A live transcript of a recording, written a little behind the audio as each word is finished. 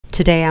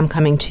Today I'm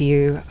coming to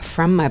you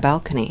from my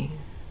balcony.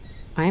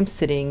 I am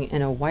sitting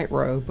in a white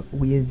robe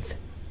with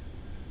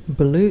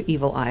blue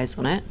evil eyes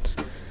on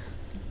it,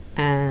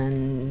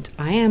 and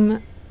I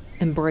am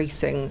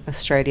embracing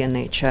Australian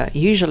nature.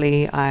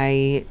 Usually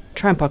I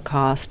try and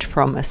podcast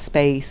from a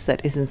space that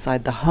is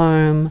inside the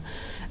home,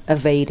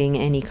 evading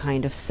any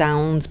kind of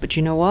sounds, but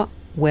you know what?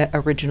 We're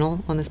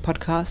original on this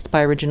podcast.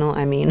 By original,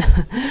 I mean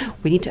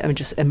we need to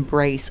just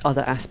embrace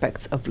other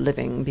aspects of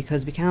living,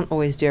 because we can't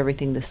always do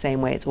everything the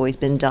same way it's always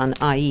been done,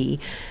 i.e.,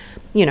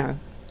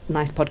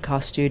 nice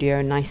podcast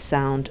studio, nice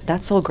sound.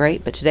 That's all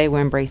great, but today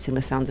we're embracing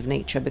the sounds of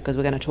nature because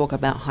we're going to talk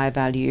about high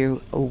value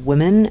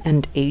women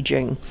and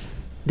aging.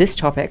 This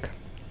topic,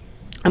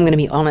 I'm going to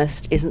be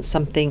honest, isn't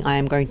something I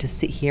am going to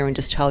sit here and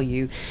just tell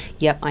you,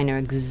 yep, I know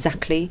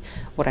exactly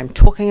what I'm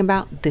talking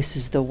about. This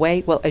is the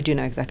way. Well, I do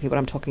know exactly what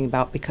I'm talking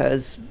about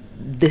because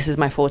this is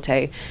my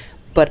forte,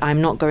 but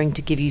I'm not going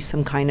to give you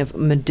some kind of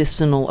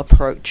medicinal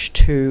approach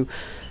to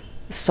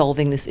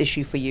solving this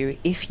issue for you.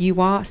 If you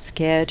are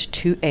scared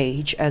to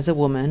age as a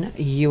woman,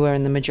 you are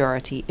in the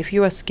majority. If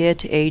you are scared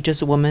to age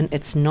as a woman,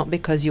 it's not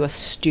because you are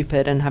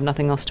stupid and have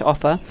nothing else to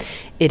offer.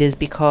 It is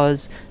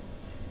because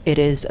it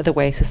is the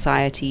way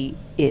society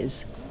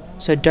is.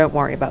 So don't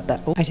worry about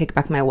that. I take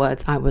back my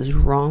words. I was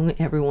wrong.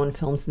 Everyone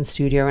films in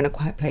studio in a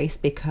quiet place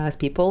because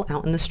people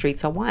out in the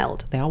streets are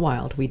wild. They are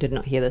wild. We did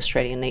not hear the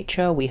Australian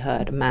nature. We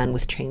heard a man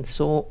with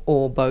chainsaw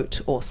or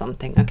boat or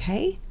something,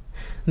 okay?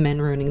 Men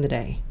ruining the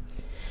day.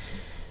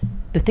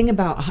 The thing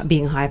about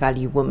being a high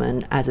value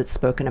woman, as it's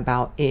spoken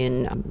about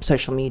in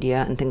social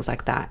media and things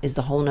like that, is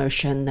the whole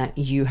notion that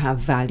you have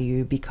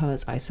value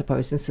because, I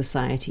suppose, in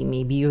society,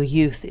 maybe your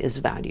youth is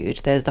valued.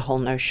 There's the whole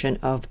notion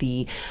of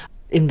the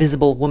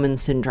invisible woman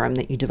syndrome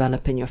that you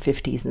develop in your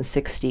 50s and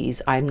 60s.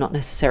 I'm not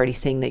necessarily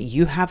saying that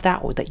you have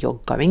that or that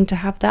you're going to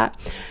have that.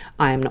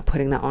 I am not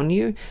putting that on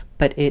you,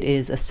 but it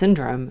is a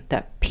syndrome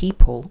that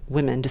people,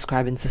 women,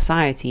 describe in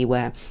society,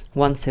 where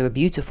once they were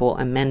beautiful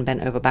and men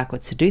bent over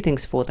backwards to do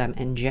things for them,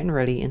 and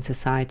generally in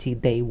society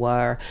they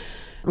were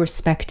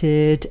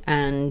respected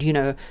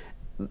and,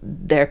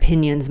 their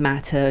opinions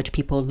mattered,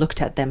 people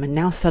looked at them, and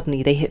now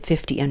suddenly they hit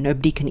 50 and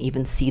nobody can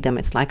even see them.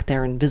 It's like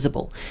they're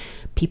invisible.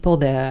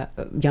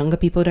 Younger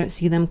people don't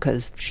see them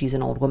because she's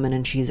an old woman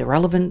and she's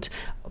irrelevant.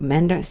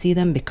 Men don't see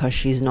them because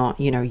she's not,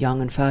 young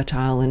and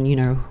fertile,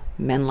 and,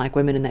 men like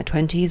women in their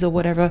 20s or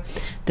whatever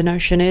the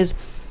notion is.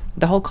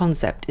 The whole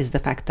concept is the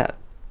fact that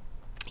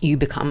you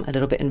become a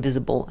little bit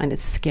invisible, and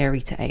it's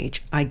scary to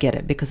age. I get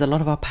it, because a lot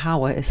of our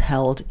power is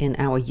held in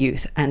our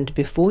youth, and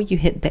before you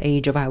hit the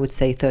age of, I would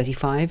say,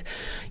 35,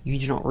 you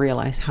do not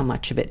realize how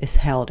much of it is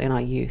held in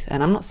our youth.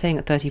 And I'm not saying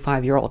at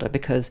 35 you're older,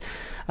 because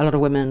a lot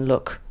of women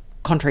look,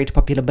 contrary to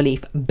popular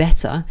belief,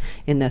 better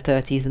in their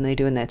 30s than they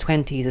do in their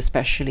 20s,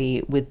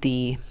 especially with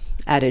the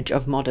adage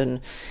of modern,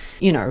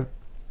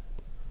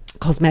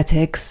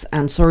 cosmetics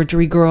and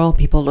surgery girl.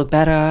 People look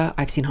better.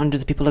 I've seen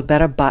hundreds of people look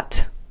better,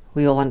 but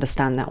we all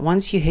understand that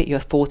once you hit your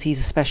 40s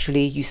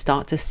especially, you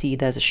start to see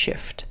there's a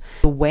shift.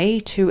 The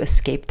way to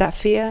escape that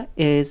fear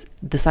is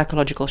the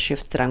psychological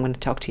shifts that I'm going to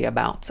talk to you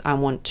about. I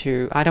don't want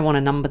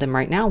to number them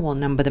right now. We'll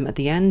number them at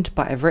the end,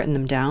 but I've written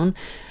them down.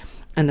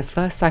 And the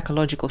first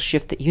psychological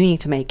shift that you need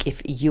to make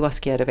if you are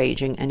scared of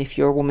aging, and if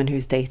you're a woman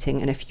who's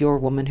dating, and if you're a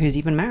woman who's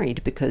even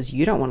married because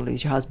you don't want to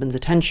lose your husband's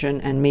attention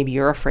and maybe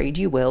you're afraid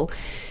you will,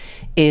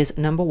 is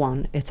number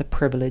one, it's a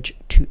privilege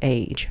to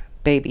age.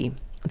 Baby,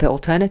 the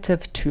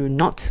alternative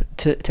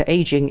to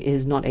aging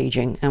is not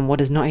aging. And what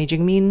does not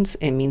aging means?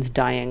 It means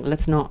dying.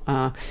 Let's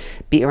not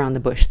beat around the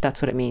bush.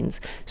 That's what it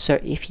means. So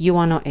if you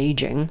are not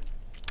aging,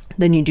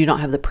 then you do not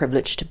have the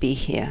privilege to be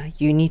here.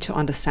 You need to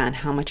understand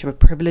how much of a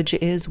privilege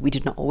it is. We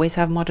did not always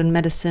have modern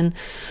medicine.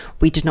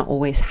 We did not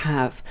always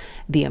have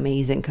the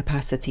amazing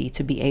capacity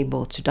to be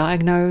able to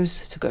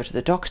diagnose, to go to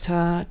the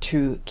doctor,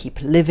 to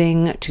keep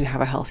living, to have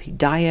a healthy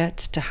diet,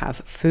 to have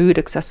food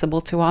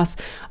accessible to us.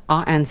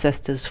 Our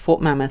ancestors fought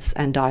mammoths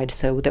and died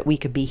so that we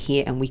could be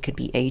here and we could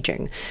be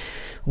aging.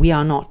 We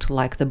are not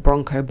like the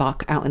bronco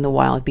buck out in the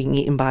wild being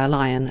eaten by a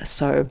lion.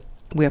 So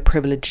we are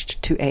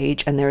privileged to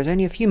age, and there is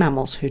only a few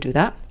mammals who do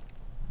that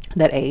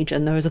age,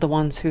 and those are the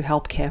ones who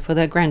help care for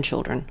their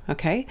grandchildren.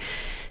 Okay,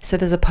 so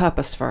there's a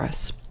purpose for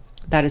us.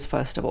 That is the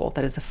first of all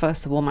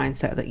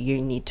mindset that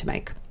you need to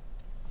make.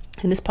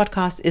 And this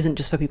podcast isn't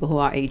just for people who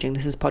are aging.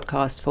 This is a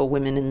podcast for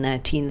women in their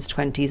teens,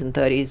 20s and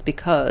 30s,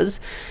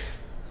 because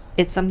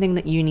it's something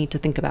that you need to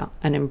think about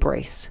and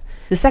embrace.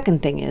 The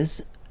second thing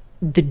is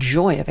the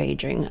joy of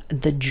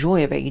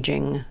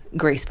aging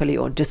gracefully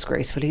or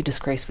disgracefully.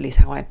 Disgracefully is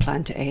how I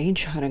plan to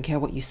age. I don't care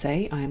what you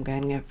say. I am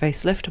going to get a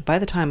facelift. By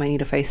the time I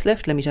need a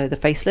facelift, let me tell you, the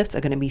facelifts are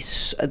going to be,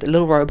 the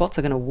little robots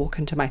are going to walk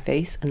into my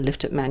face and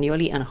lift it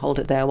manually and hold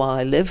it there while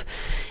I live,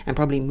 and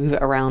probably move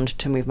it around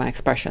to move my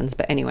expressions.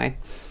 But anyway,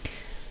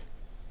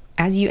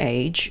 as you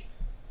age,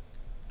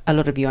 a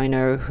lot of you I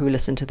know who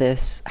listen to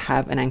this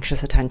have an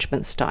anxious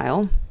attachment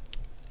style.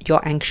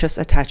 Your anxious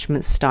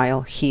attachment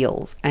style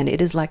heals, and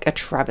it is like a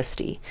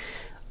travesty.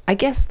 I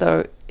guess,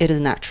 though, it is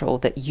natural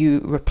that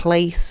you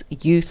replace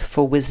youth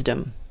for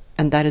wisdom,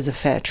 and that is a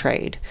fair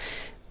trade.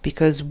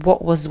 Because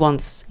what was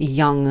once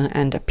young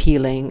and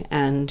appealing,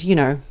 and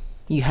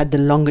you had the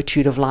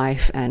longitude of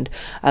life and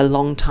a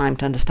long time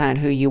to understand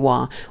who you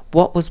are,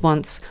 what was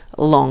once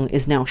long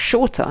is now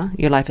shorter.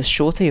 Your life is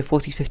shorter, your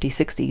 40s, 50s,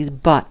 60s,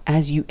 but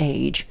as you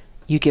age,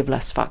 you give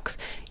less fucks.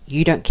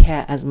 You don't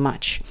care as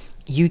much.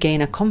 You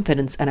gain a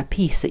confidence and a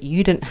peace that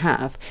you didn't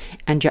have,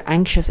 and your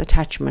anxious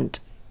attachment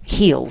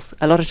heals.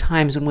 A lot of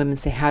times when women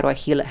say, how do I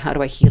heal it? How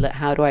do I heal it?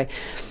 How do I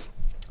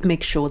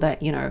make sure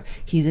that,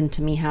 he's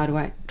into me? How do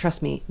I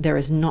trust me? There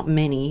is not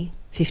many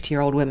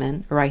 50-year-old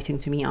women writing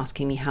to me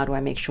asking me, how do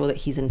I make sure that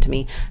he's into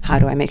me? How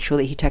do I make sure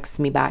that he texts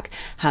me back?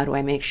 How do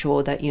I make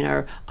sure that,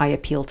 I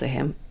appeal to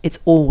him? It's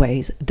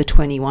always the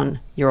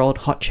 21-year-old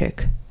hot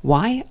chick.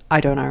 Why?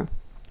 I don't know.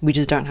 We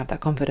just don't have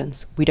that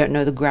confidence. We don't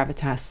know the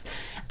gravitas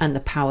and the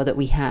power that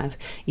we have.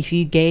 If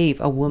you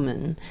gave a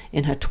woman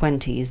in her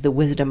 20s the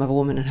wisdom of a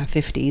woman in her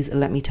 50s,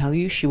 let me tell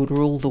you, she would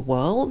rule the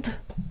world.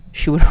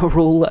 She would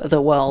rule the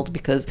world,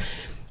 because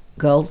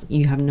girls,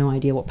 you have no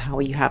idea what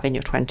power you have in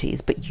your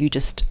 20s, but you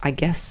just, I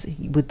guess,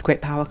 with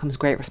great power comes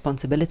great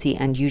responsibility,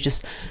 and you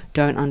just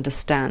don't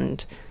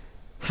understand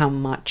how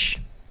much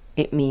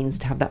it means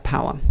to have that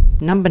power.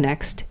 Number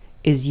next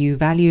is you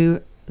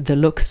value the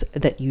looks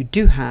that you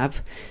do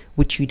have,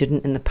 which you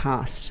didn't in the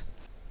past.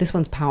 This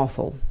one's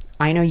powerful.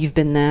 I know you've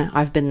been there.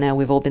 I've been there.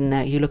 We've all been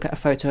there. You look at a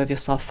photo of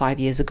yourself 5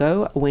 years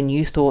ago when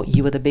you thought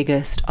you were the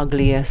biggest,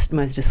 ugliest,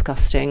 most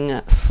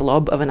disgusting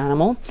slob of an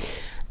animal.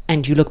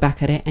 And you look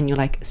back at it and you're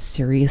like,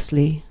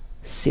 seriously?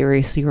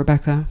 Seriously,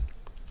 Rebecca?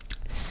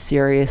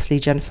 Seriously,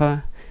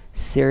 Jennifer?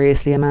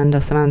 Seriously, Amanda,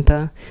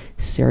 Samantha?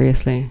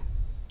 Seriously,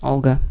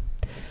 Olga?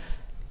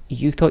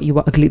 You thought you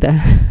were ugly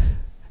there.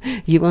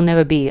 You will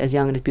never be as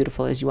young and as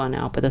beautiful as you are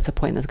now, but that's a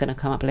point that's going to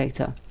come up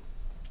later.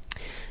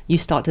 You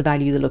start to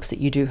value the looks that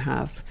you do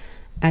have.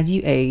 As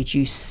you age,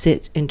 you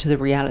sit into the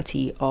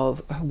reality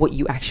of what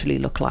you actually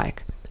look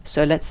like.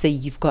 So let's say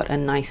you've got a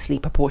nicely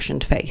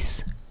proportioned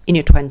face. In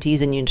your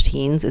 20s and your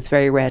teens, it's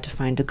very rare to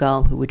find a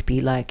girl who would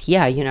be like,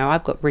 yeah,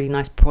 I've got really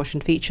nice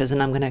proportioned features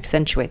and I'm going to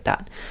accentuate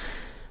that.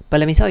 But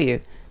let me tell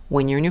you,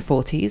 when you're in your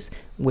 40s,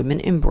 women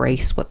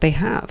embrace what they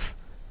have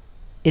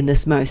in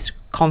this most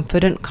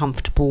confident,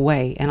 comfortable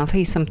way. And I'll tell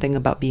you something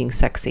about being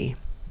sexy,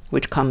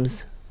 which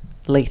comes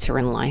later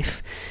in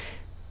life.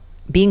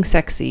 Being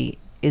sexy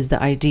is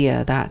the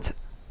idea that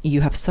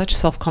you have such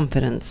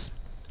self-confidence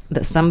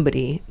that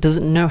somebody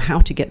doesn't know how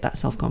to get that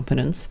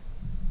self-confidence,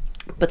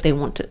 but they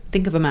want to.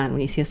 Think of a man.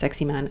 When you see a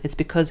sexy man, it's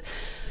because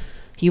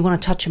you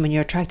want to touch him and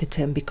you're attracted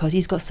to him because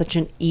he's got such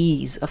an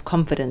ease of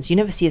confidence. You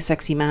never see a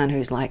sexy man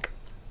who's like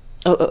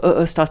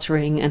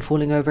stuttering and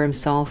falling over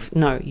himself.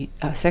 No,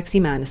 a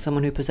sexy man is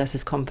someone who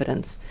possesses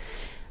confidence.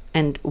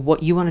 And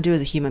what you want to do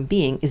as a human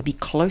being is be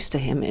close to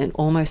him and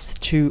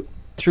almost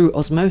through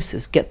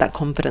osmosis get that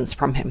confidence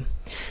from him.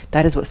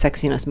 That is what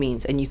sexiness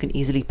means, and you can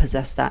easily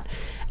possess that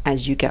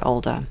as you get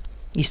older.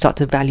 You start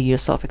to value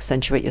yourself,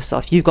 accentuate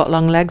yourself. You've got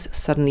long legs,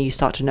 suddenly you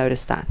start to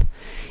notice that.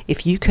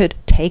 If you could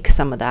take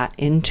some of that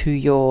into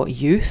your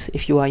youth,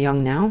 if you are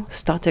young now,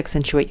 start to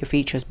accentuate your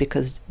features,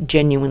 because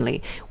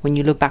genuinely, when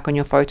you look back on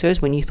your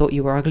photos, when you thought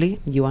you were ugly,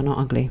 you are not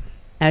ugly.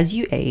 As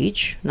you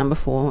age, number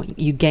 4,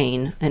 you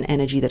gain an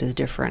energy that is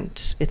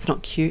different. It's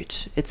not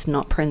cute, it's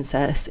not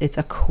princess, it's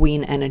a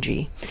queen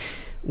energy,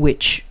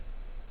 which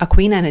a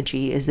queen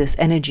energy is this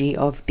energy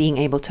of being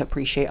able to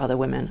appreciate other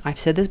women. I've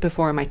said this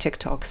before in my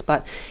TikToks,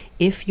 but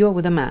if you're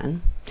with a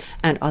man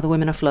and other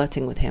women are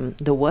flirting with him,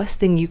 the worst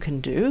thing you can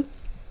do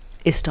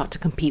is start to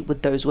compete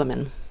with those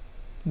women,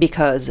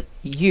 because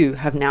you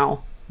have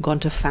now gone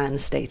to fan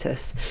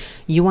status.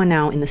 You are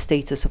now in the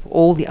status of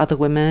all the other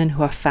women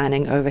who are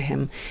fanning over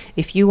him.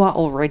 If you are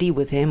already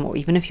with him, or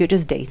even if you're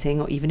just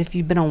dating, or even if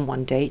you've been on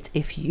one date,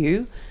 if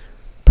you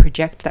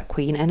project that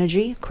queen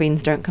energy,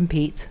 queens don't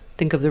compete.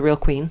 Think of the real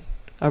queen.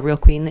 A real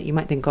queen that you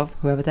might think of,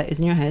 whoever that is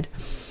in your head.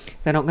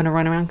 They're not going to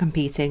run around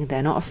competing.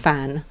 They're not a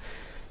fan.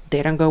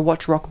 They don't go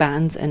watch rock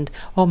bands and,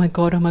 oh my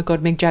God,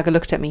 Mick Jagger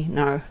looked at me.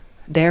 No,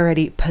 they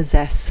already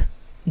possess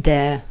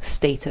their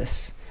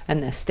status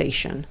and their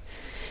station.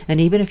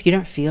 And even if you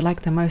don't feel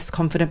like the most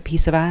confident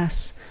piece of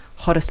ass,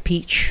 hottest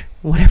peach,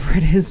 whatever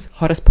it is,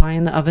 hottest pie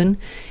in the oven,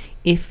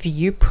 if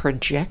you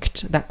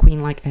project that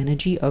queen-like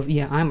energy of,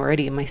 yeah, I'm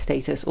already in my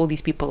status, all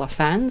these people are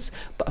fans,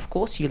 but of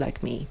course you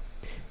like me,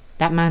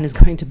 that man is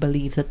going to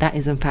believe that that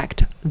is in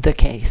fact the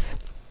case.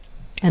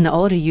 And the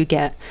older you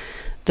get,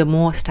 the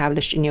more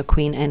established in your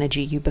queen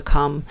energy you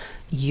become.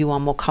 You are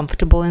more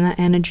comfortable in that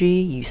energy,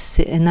 you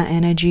sit in that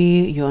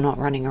energy, you're not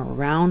running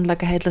around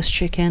like a headless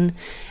chicken,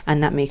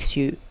 and that makes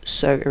you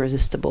so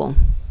irresistible.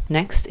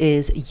 Next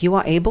is you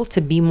are able to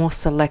be more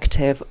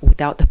selective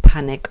without the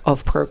panic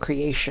of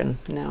procreation.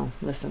 Now,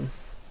 listen,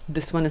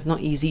 this one is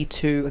not easy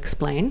to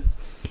explain.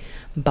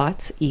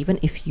 But even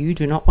if you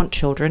do not want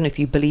children, if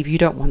you believe you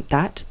don't want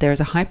that,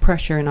 there's a high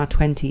pressure in our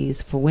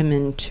 20s for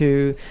women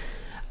to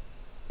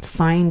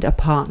find a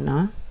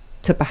partner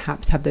to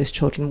perhaps have those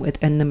children with.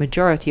 And the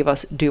majority of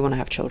us do want to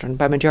have children.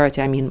 By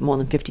majority, I mean more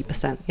than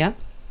 50%, yeah?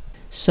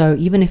 So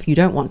even if you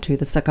don't want to,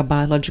 that's like a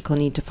biological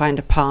need to find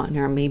a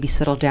partner, maybe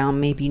settle down,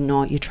 maybe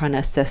not. You're trying to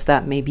assess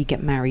that, maybe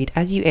get married.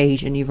 As you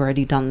age and you've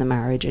already done the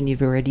marriage and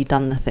you've already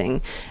done the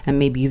thing, and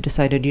maybe you've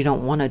decided you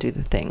don't want to do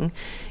the thing,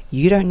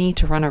 you don't need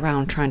to run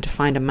around trying to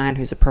find a man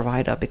who's a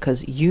provider,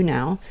 because you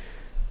now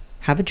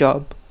have a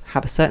job,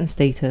 have a certain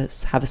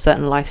status, have a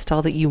certain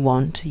lifestyle that you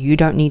want. You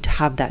don't need to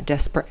have that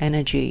desperate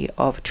energy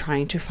of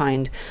trying to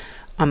find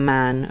a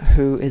man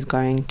who is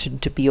going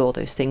to be all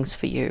those things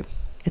for you.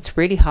 It's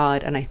really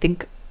hard, and I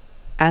think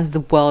as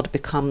the world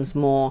becomes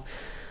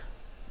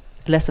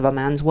less of a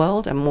man's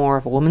world and more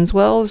of a woman's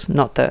world,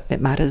 not that it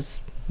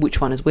matters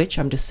which one is which,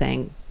 I'm just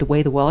saying the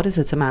way the world is,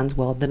 it's a man's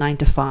world. The 9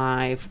 to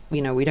 5,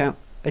 we don't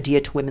adhere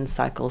to women's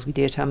cycles, we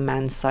adhere to a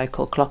man's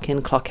cycle, clock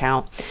in, clock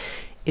out.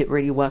 It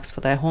really works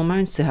for their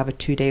hormones to have a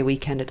 2-day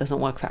weekend. It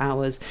doesn't work for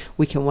ours.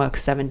 We can work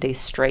 7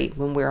 days straight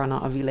when we're on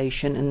our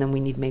ovulation, and then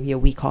we need maybe a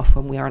week off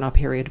when we are on our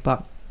period,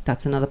 but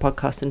that's another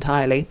podcast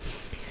entirely.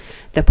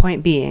 The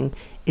point being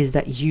is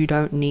that you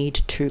don't need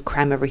to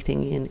cram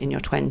everything in your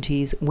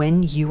 20s.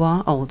 When you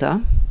are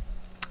older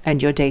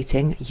and you're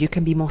dating, you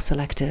can be more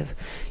selective.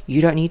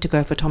 You don't need to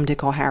go for Tom,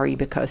 Dick or Harry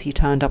because he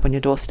turned up on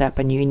your doorstep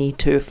and you need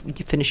to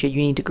finish your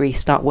uni degree,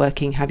 start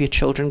working, have your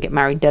children, get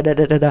married,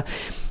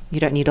 You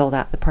don't need all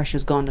that. The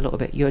pressure's gone a little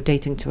bit. You're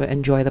dating to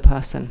enjoy the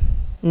person.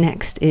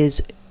 Next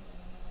is,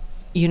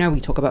 we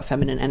talk about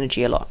feminine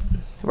energy a lot,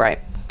 right?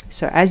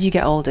 So as you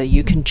get older,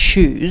 you can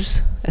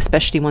choose,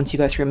 especially once you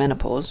go through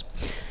menopause,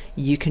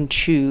 you can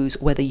choose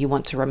whether you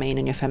want to remain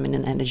in your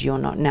feminine energy or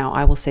not. Now,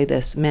 I will say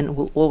this, men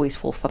will always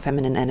fall for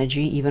feminine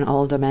energy, even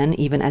older men,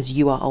 even as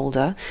you are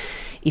older.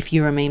 If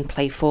you remain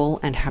playful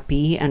and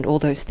happy and all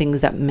those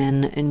things that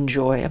men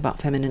enjoy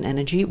about feminine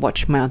energy,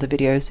 watch my other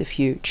videos if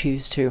you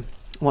choose to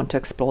want to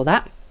explore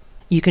that.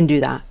 You can do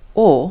that.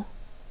 Or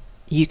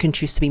you can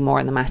choose to be more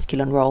in the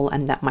masculine role,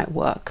 and that might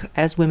work.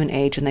 As women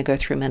age and they go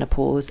through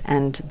menopause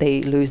and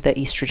they lose their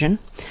estrogen,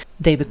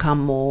 they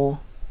become more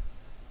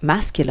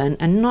masculine,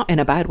 and not in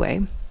a bad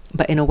way,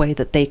 but in a way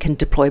that they can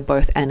deploy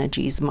both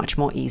energies much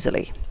more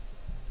easily.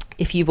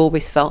 If you've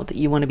always felt that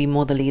you want to be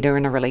more the leader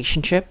in a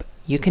relationship,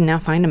 you can now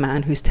find a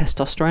man whose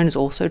testosterone is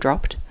also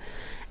dropped,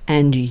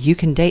 and you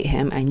can date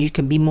him and you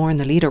can be more in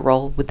the leader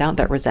role without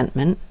that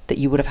resentment that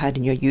you would have had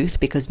in your youth,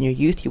 because in your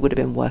youth you would have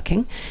been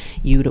working,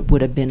 you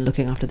would have been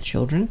looking after the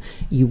children,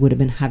 you would have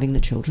been having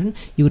the children,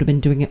 you would have been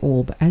doing it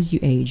all. But as you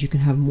age, you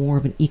can have more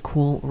of an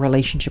equal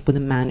relationship with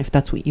a man if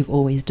that's what you've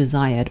always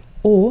desired.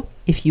 Or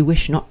if you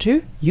wish not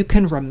to, you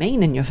can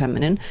remain in your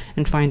feminine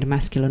and find a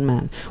masculine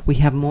man. We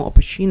have more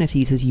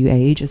opportunities as you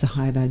age as a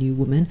high value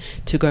woman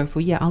to go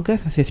for, I'll go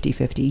for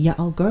 50-50.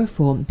 I'll go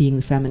for being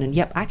the feminine.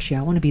 Actually,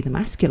 I want to be the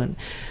masculine.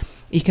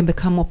 You can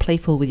become more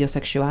playful with your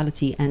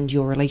sexuality and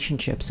your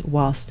relationships,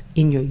 whilst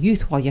in your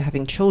youth, while you're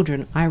having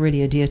children, I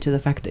really adhere to the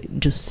fact that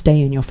just stay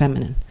in your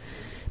feminine,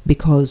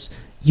 because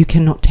you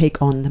cannot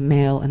take on the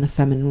male and the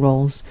feminine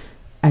roles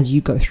as you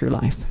go through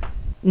life.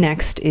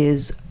 Next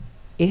is,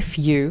 if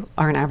you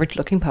are an average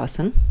looking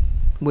person,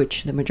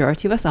 which the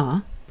majority of us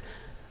are,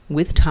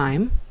 with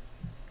time,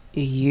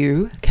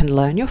 you can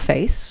learn your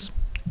face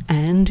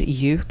and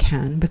you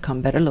can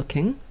become better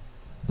looking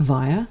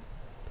via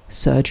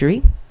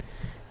surgery,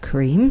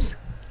 creams,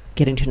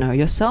 getting to know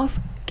yourself,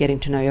 getting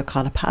to know your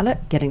color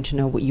palette, getting to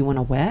know what you want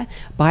to wear,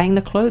 buying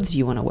the clothes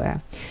you want to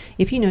wear.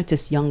 If you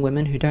notice young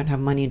women who don't have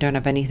money and don't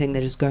have anything,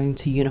 they're just going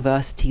to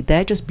university,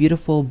 they're just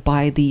beautiful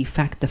by the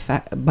fact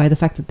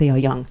that they are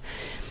young.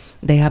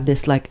 They have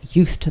this like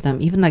youth to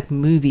them. Even like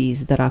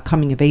movies that are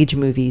coming of age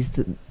movies,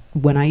 that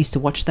when I used to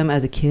watch them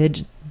as a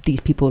kid, these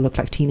people look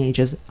like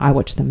teenagers. I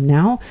watch them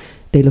now,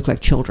 they look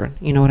like children.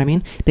 You know what I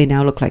mean? They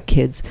now look like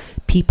kids.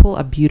 People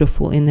are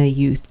beautiful in their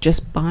youth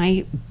just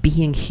by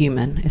being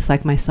human. It's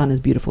like my son is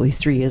beautiful. He's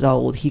 3 years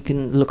old. He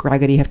can look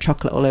raggedy, have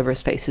chocolate all over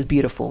his face. He's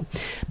beautiful.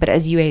 But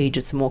as you age,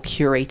 it's a more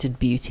curated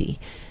beauty.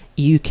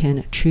 You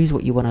can choose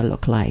what you want to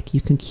look like.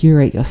 You can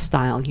curate your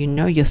style. You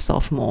know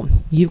yourself more.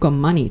 You've got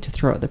money to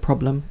throw at the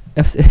problem.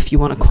 If you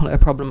want to call it a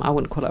problem, I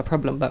wouldn't call it a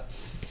problem, but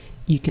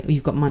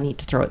you've got money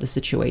to throw at the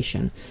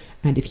situation.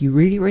 And if you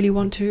really, really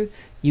want to,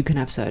 you can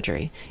have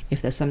surgery.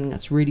 If there's something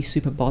that's really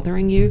super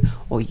bothering you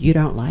or you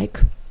don't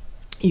like,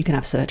 you can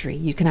have surgery.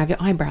 You can have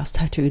your eyebrows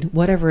tattooed,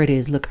 whatever it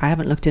is. Look, I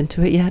haven't looked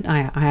into it yet.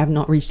 I have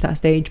not reached that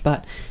stage,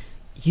 but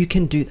you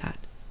can do that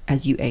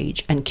as you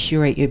age and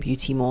curate your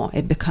beauty more.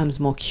 It becomes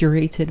more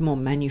curated, more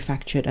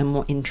manufactured, and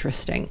more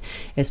interesting.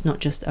 It's not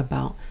just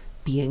about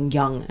being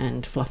young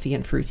and fluffy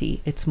and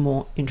fruity. It's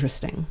more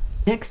interesting.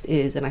 Next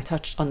is, and I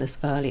touched on this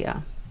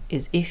earlier,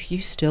 is if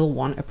you still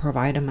want a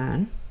provider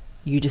man,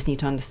 you just need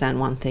to understand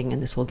one thing,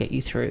 and this will get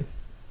you through.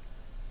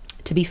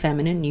 To be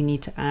feminine, you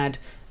need to add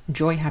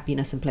joy,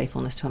 happiness, and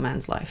playfulness to a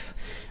man's life.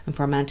 And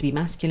for a man to be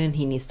masculine,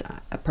 he needs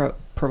to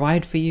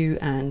provide for you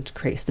and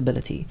create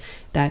stability.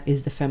 That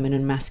is the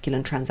feminine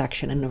masculine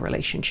transaction in a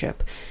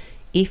relationship.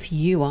 If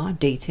you are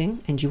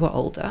dating and you are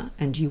older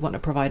and you want to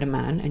provide a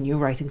man and you're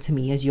writing to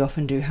me, as you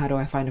often do, how do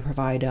I find a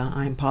provider?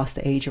 I'm past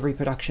the age of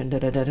reproduction,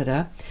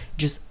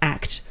 just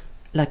act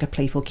like a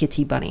playful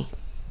kitty bunny.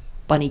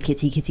 Bunny,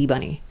 kitty, kitty,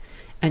 bunny.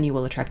 and you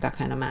will attract that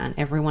kind of man.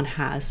 Everyone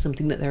has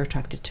something that they're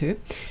attracted to,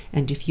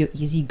 and if you're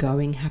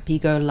easygoing,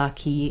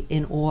 happy-go-lucky,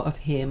 in awe of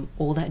him,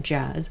 all that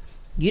jazz,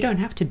 you don't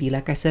have to be,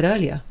 like I said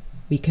earlier.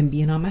 We can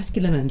be in our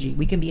masculine energy.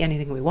 We can be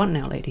anything we want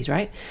now, ladies,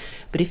 right?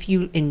 But if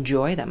you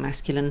enjoy that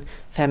masculine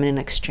feminine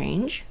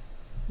exchange,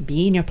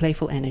 be in your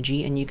playful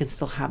energy, and you can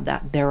still have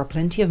that. There are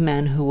plenty of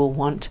men who will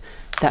want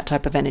that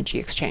type of energy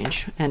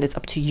exchange, and it's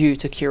up to you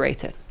to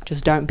curate it.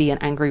 Just don't be an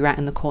angry rat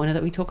in the corner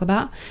that we talk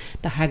about,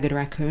 the haggard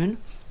raccoon.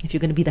 If you're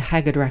going to be the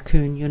haggard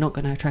raccoon, you're not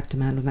going to attract a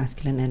man with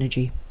masculine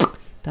energy.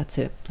 That's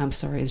it. I'm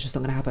sorry, it's just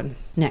not going to happen.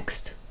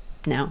 Next.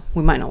 Now,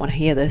 we might not want to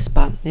hear this,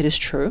 but it is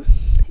true.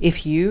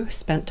 If you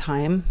spent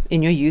time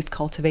in your youth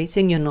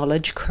cultivating your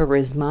knowledge,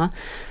 charisma,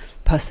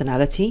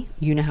 personality,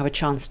 you now have a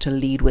chance to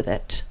lead with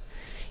it.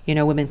 You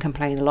know, women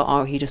complain a lot,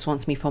 oh, he just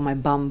wants me for my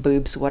bum,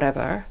 boobs,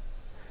 whatever.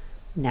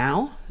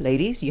 Now,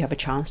 ladies, you have a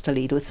chance to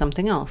lead with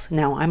something else.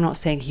 Now, I'm not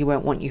saying he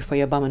won't want you for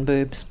your bum and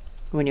boobs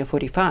when you're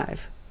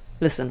 45.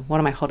 Listen, one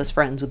of my hottest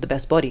friends with the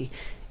best body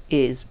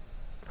is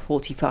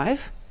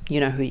 45. You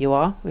know who you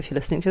are if you're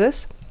listening to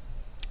this.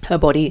 Her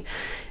body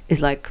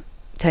is like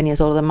 10 years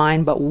older than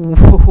mine, but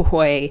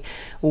way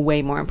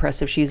more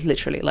impressive. She's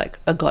literally like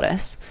a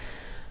goddess.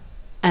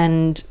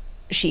 And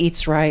she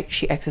eats right,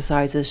 she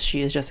exercises,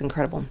 she is just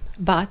incredible.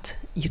 But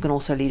you can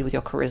also lead with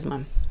your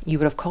charisma. You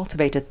would have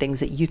cultivated things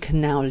that you can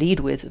now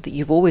lead with, that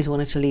you've always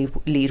wanted to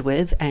lead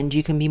with, and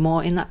you can be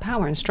more in that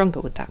power and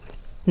stronger with that.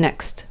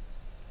 Next,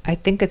 I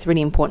think it's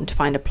really important to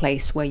find a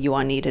place where you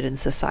are needed in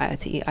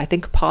society. I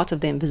think part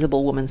of the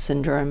invisible woman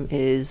syndrome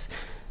is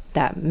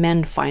that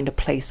men find a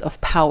place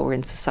of power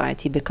in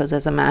society because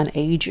as a man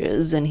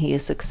ages and he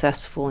is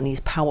successful and he's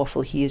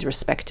powerful, he is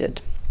respected.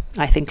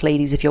 I think,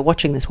 ladies, if you're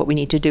watching this, what we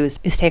need to do is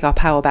take our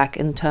power back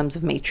in terms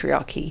of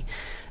matriarchy.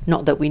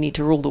 Not that we need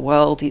to rule the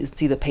world,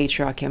 it's either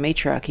patriarchy or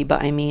matriarchy,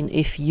 but I mean,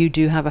 if you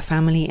do have a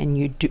family and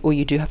you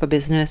do have a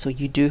business, or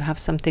you do have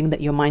something that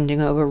you're minding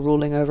over,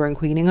 ruling over and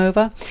queening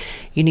over,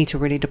 you need to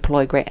really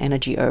deploy great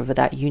energy over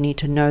that. You need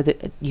to know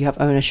that you have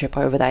ownership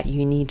over that.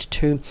 You need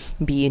to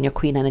be in your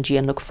queen energy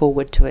and look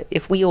forward to it.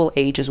 If we all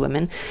age as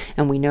women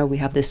and we know we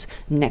have this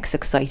next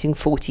exciting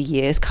 40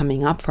 years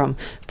coming up from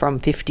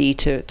 50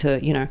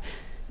 to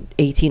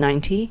 80,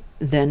 90,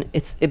 then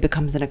it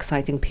becomes an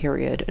exciting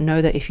period.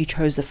 Know that if you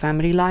chose the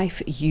family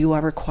life, you are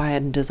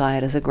required and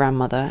desired as a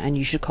grandmother, and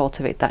you should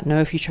cultivate that.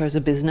 Know if you chose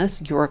a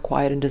business, you're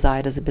required and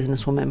desired as a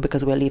businesswoman,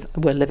 because we're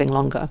living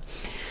longer.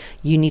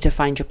 You need to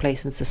find your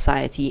place in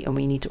society, and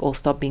we need to all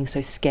stop being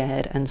so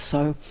scared and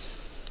so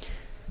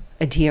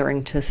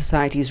adhering to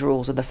society's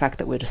rules of the fact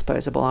that we're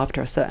disposable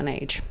after a certain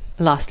age.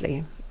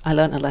 Lastly, I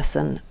learned a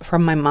lesson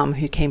from my mum,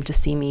 who came to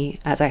see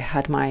me as I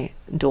had my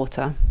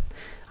daughter.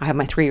 I have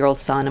my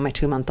 3-year-old son and my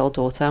 2-month-old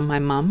daughter. My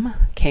mum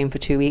came for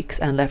 2 weeks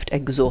and left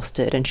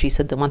exhausted. And she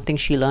said the one thing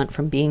she learned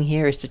from being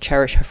here is to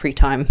cherish her free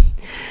time.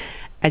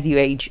 As you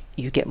age,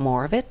 you get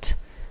more of it.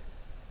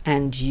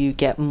 And you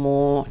get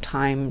more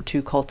time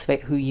to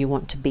cultivate who you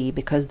want to be.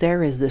 Because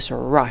there is this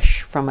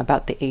rush from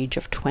about the age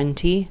of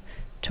 20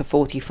 to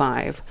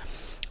 45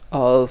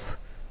 of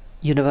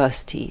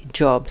university,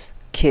 jobs,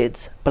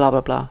 kids, blah,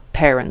 blah, blah,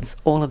 parents,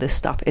 all of this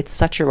stuff. It's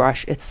such a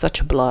rush. It's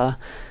such a blur.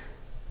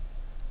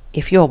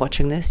 If you're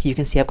watching this, you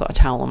can see I've got a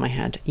towel on my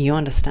head. You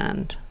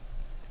understand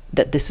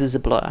that this is a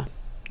blur.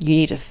 You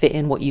need to fit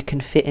in what you can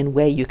fit in,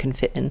 where you can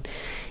fit in.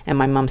 And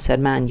my mum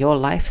said, man, your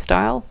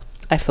lifestyle,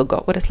 I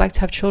forgot what it's like to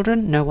have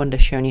children. No wonder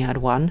she only had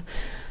one.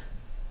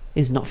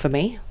 Is not for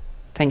me.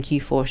 Thank you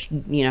for,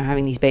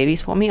 having these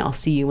babies for me. I'll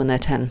see you when they're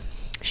 10.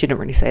 She didn't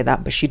really say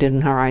that, but she did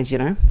in her eyes,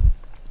 And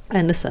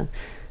listen,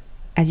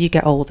 as you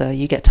get older,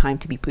 you get time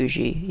to be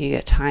bougie. You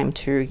get time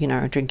to,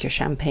 drink your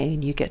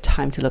champagne. You get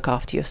time to look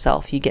after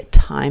yourself. You get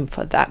time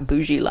for that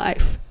bougie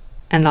life.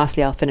 And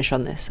lastly, I'll finish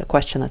on this, a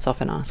question that's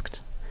often asked.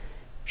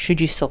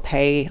 Should you still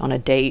pay on a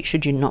date?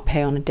 Should you not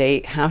pay on a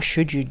date? How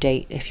should you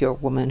date if you're a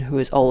woman who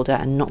is older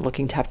and not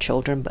looking to have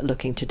children, but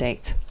looking to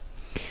date?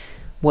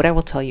 What I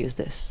will tell you is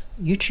this.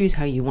 You choose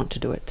how you want to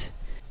do it.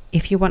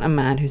 If you want a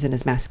man who's in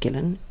his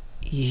masculine,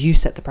 you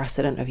set the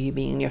precedent of you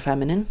being in your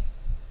feminine.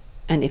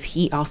 And if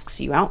he asks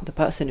you out, the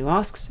person who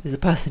asks is the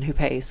person who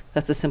pays.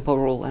 That's a simple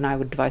rule. And I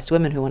would advise to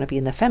women who want to be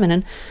in their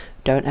feminine,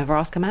 don't ever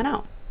ask a man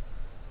out.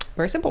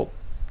 Very simple.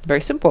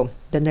 Very simple.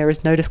 Then there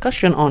is no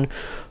discussion on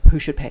who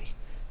should pay,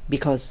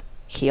 because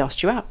he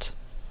asked you out.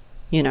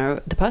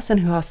 The person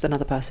who asks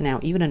another person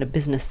out, even in a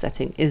business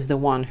setting, is the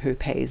one who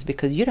pays,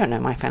 because you don't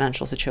know my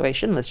financial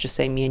situation. Let's just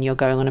say me and you're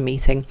going on a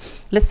meeting.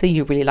 Let's say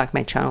you really like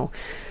my channel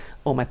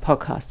or my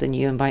podcast and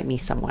you invite me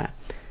somewhere.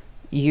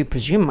 You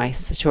presume my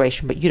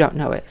situation, but you don't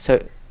know it.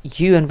 So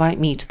you invite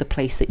me to the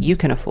place that you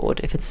can afford.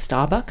 If it's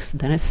Starbucks,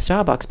 then it's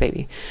Starbucks,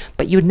 baby.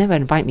 But you would never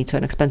invite me to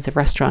an expensive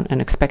restaurant and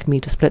expect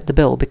me to split the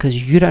bill,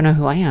 because you don't know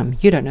who I am.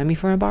 You don't know me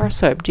from a bar of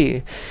soap, do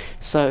you?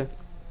 So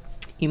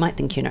you might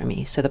think you know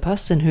me. So the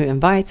person who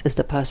invites is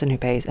the person who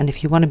pays. And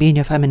if you want to be in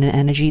your feminine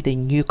energy,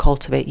 then you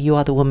cultivate. You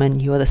are the woman.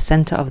 You are the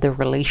center of the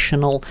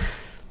relational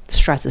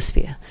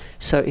stratosphere.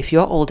 So if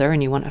you're older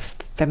and you want a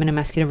feminine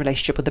masculine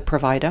relationship with a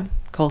provider,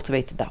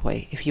 cultivate it that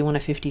way. If you want a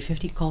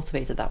 50-50,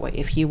 cultivate it that way.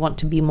 If you want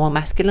to be more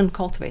masculine,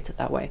 cultivate it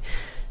that way.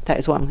 That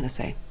is what I'm going to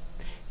say.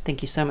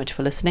 Thank you so much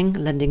for listening,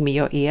 lending me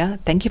your ear.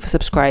 Thank you for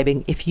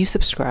subscribing. If you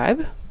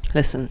subscribe,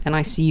 listen, and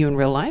I see you in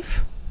real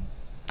life,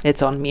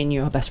 it's on. Me and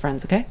you are best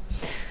friends, okay?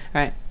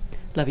 All right.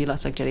 Love you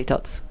lots like jelly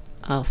tots.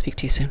 I'll speak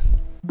to you soon.